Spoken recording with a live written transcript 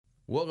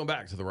Welcome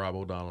back to the Rob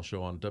O'Donnell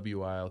Show on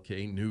WILK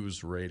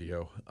News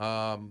Radio.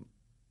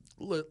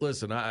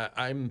 Listen,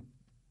 I've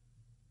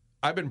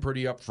been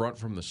pretty upfront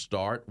from the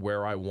start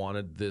where I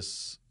wanted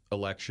this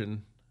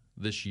election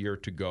this year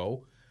to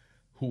go,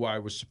 who I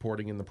was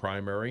supporting in the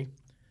primary.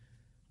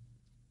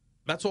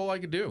 That's all I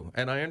could do,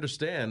 and I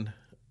understand.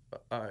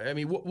 I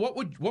mean, what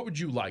would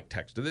you like,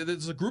 texter?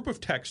 There's a group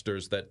of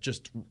texters that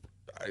just,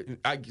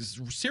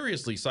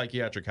 seriously,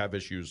 Psychiatric have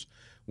issues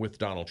with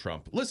Donald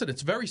Trump. Listen,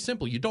 it's very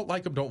simple. You don't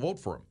like him, don't vote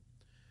for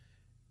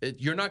him.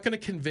 You're not going to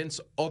convince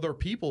other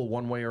people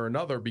one way or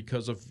another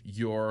because of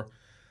your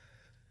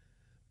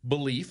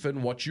belief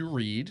in what you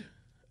read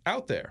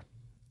out there.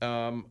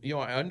 I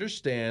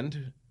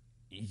understand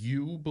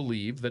you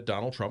believe that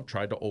Donald Trump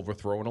tried to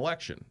overthrow an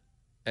election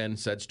and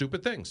said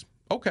stupid things.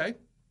 Okay.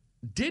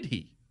 Did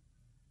he?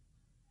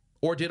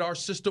 Or did our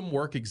system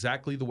work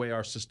exactly the way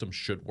our system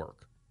should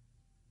work?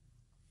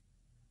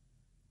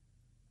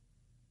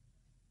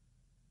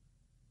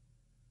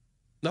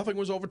 Nothing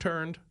was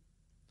overturned.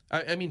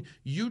 I mean,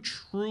 you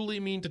truly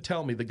mean to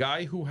tell me the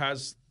guy who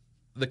has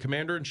the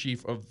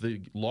commander-in-chief of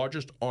the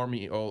largest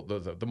army,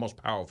 the most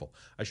powerful,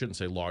 I shouldn't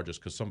say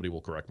largest because somebody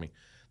will correct me,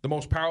 the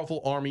most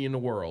powerful army in the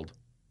world,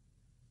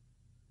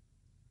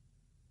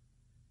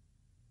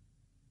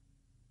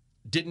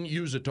 didn't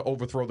use it to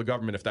overthrow the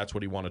government if that's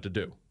what he wanted to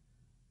do?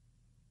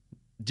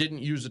 Didn't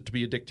use it to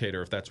be a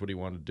dictator if that's what he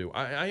wanted to do?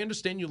 I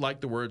understand you like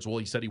the words, well,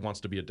 he said he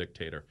wants to be a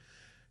dictator.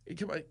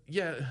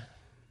 Yeah.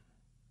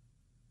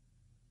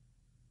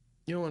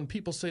 You know, when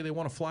people say they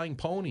want a flying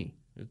pony,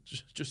 it's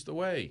just the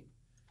way.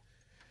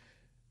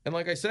 And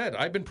like I said,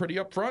 I've been pretty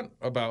upfront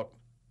about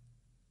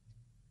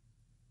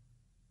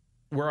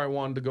where I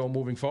wanted to go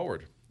moving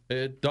forward.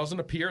 It doesn't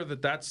appear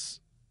that that's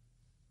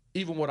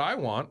even what I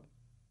want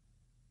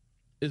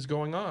is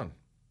going on.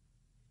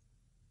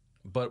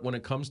 But when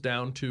it comes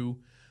down to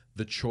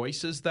the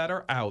choices that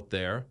are out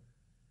there,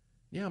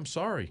 yeah, I'm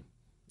sorry.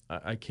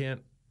 I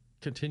can't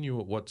continue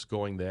with what's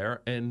going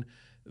there. And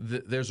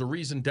there's a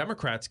reason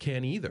Democrats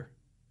can't either.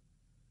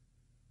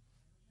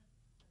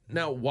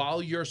 Now,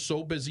 while you're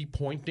so busy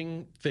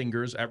pointing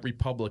fingers at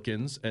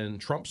Republicans and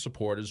Trump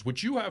supporters,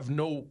 which you have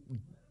no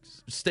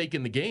stake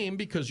in the game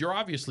because you're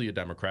obviously a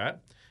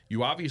Democrat,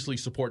 you obviously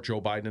support Joe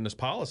Biden and his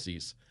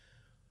policies,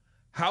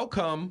 how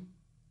come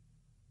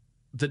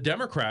the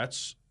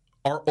Democrats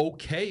are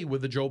okay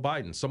with a Joe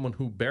Biden, someone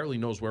who barely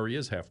knows where he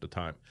is half the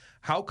time?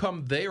 How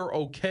come they are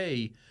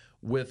okay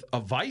with a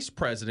vice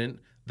president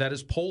that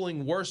is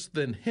polling worse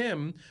than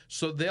him,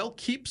 so they'll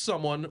keep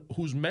someone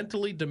who's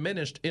mentally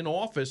diminished in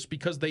office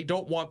because they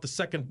don't want the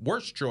second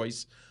worst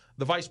choice,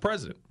 the vice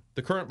president,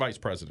 the current vice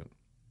president?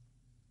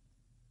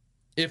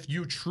 If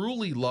you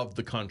truly love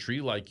the country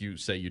like you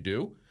say you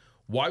do,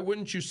 why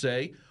wouldn't you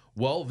say,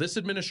 well, this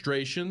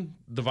administration,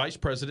 the vice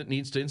president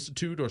needs to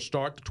institute or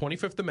start the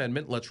 25th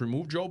Amendment. Let's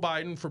remove Joe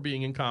Biden for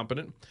being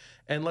incompetent,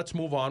 and let's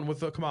move on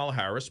with Kamala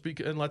Harris,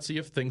 and let's see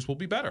if things will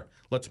be better.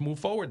 Let's move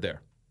forward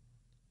there.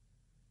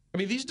 I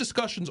mean, these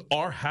discussions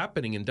are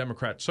happening in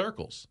Democrat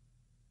circles.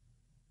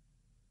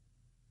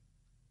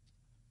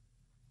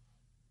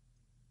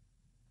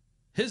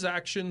 His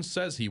action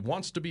says he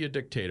wants to be a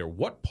dictator.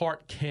 What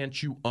part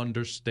can't you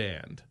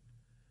understand?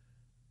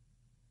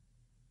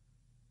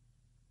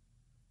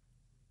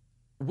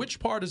 Which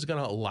part is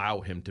going to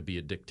allow him to be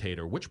a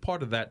dictator? Which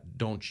part of that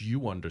don't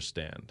you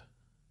understand?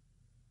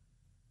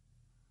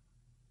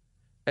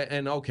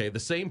 And okay, the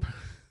same...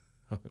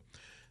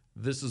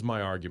 This is my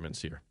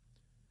arguments here.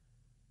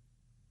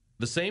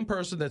 The same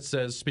person that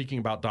says, speaking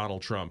about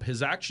Donald Trump,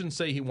 his actions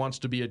say he wants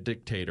to be a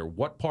dictator.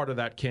 What part of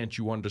that can't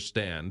you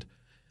understand?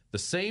 The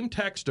same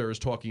texter is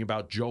talking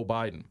about Joe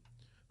Biden.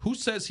 Who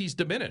says he's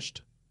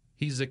diminished?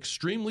 He's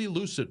extremely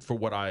lucid for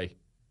what I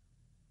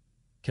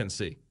can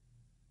see,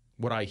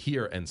 what I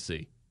hear and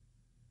see.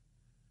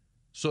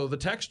 So the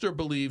texter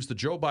believes that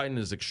Joe Biden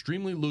is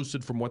extremely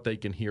lucid from what they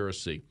can hear or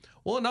see.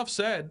 Well, enough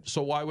said,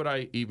 so why would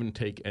I even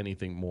take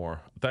anything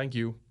more? Thank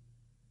you.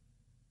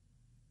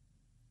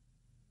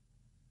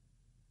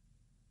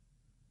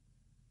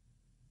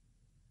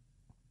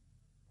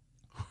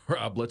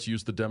 Rob, let's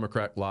use the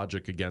Democrat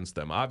logic against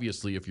them.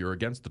 Obviously, if you're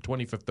against the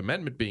 25th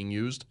Amendment being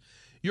used,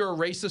 you're a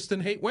racist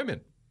and hate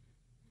women.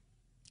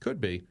 Could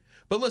be.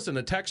 But listen,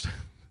 the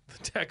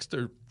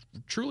texter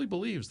truly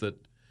believes that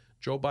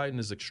Joe Biden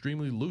is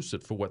extremely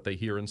lucid for what they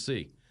hear and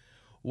see.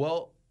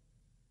 Well,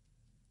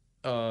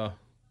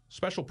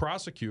 special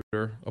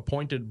prosecutor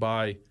appointed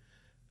by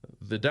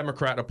the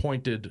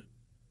Democrat-appointed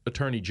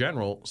attorney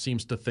general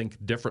seems to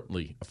think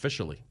differently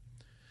officially.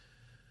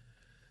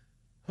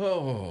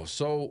 Oh,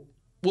 so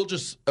we'll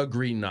just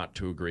agree not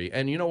to agree.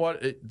 And you know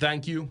what?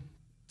 Thank you.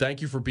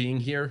 Thank you for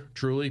being here,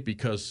 truly,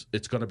 because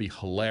it's going to be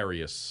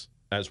hilarious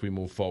as we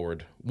move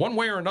forward, one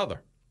way or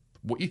another.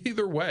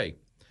 Either way.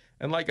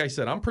 And like I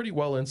said, I'm pretty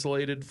well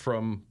insulated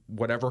from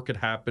whatever could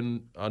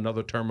happen,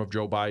 another term of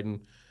Joe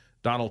Biden,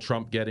 Donald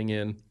Trump getting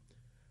in.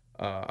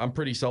 I'm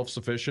pretty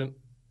self-sufficient,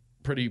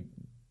 pretty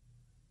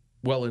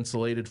well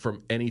insulated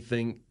from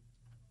anything,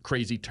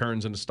 crazy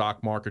turns in the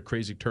stock market,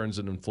 crazy turns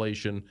in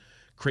inflation,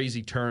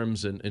 crazy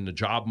terms in the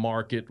job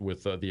market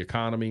with the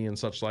economy and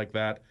such like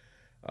that.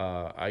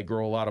 I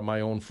grow a lot of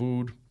my own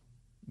food,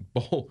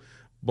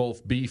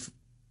 both beef,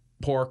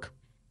 pork,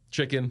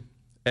 chicken,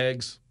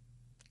 eggs,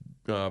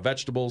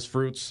 vegetables,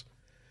 fruits.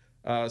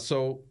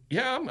 So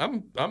yeah,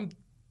 I'm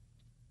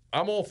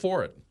all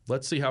for it.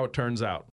 Let's see how it turns out.